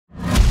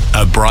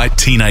bright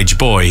teenage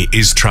boy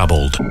is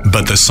troubled,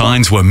 but the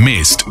signs were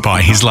missed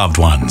by his loved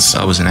ones.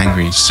 I was an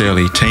angry,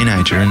 surly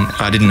teenager and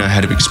I didn't know how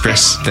to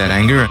express that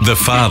anger. The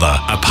father,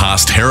 a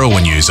past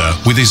heroin user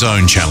with his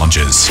own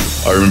challenges.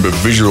 I remember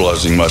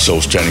visualising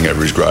myself standing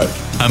over his grave.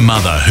 A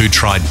mother who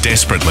tried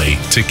desperately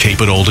to keep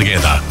it all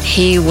together.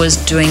 He was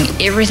doing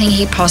everything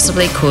he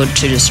possibly could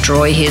to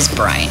destroy his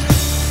brain.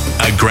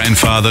 A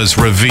grandfather's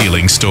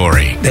revealing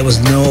story. There was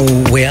no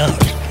way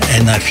out,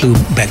 and I flew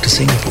back to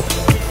Singapore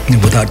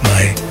without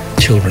my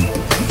children.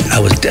 I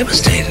was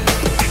devastated.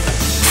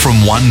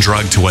 From one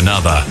drug to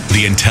another,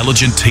 the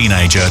intelligent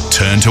teenager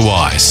turned to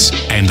ice,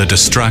 and the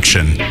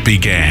destruction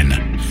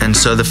began. And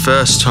so the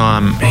first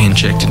time he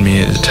injected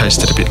me, it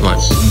tasted a bit like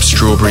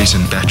strawberries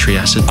and battery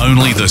acid.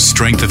 Only the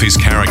strength of his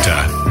character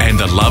and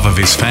the love of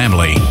his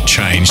family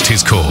changed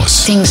his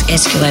course. Things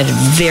escalated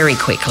very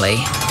quickly.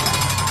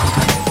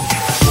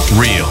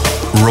 Real,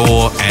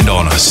 raw and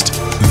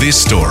honest. This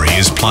story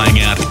is playing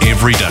out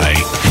every day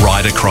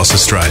right across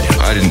Australia.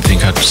 I didn't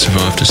think I'd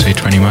survive to see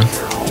 21.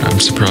 I'm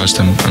surprised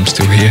I'm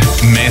still here.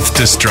 Meth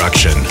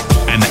Destruction,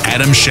 an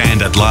Adam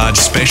Shand at Large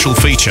special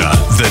feature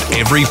that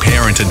every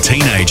parent and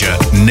teenager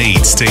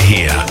needs to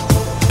hear.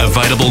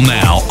 Available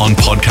now on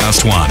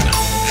Podcast One.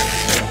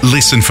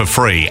 Listen for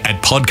free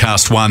at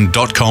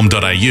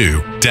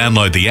podcastone.com.au,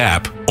 download the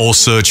app or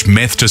search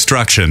Meth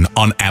Destruction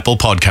on Apple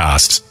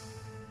Podcasts.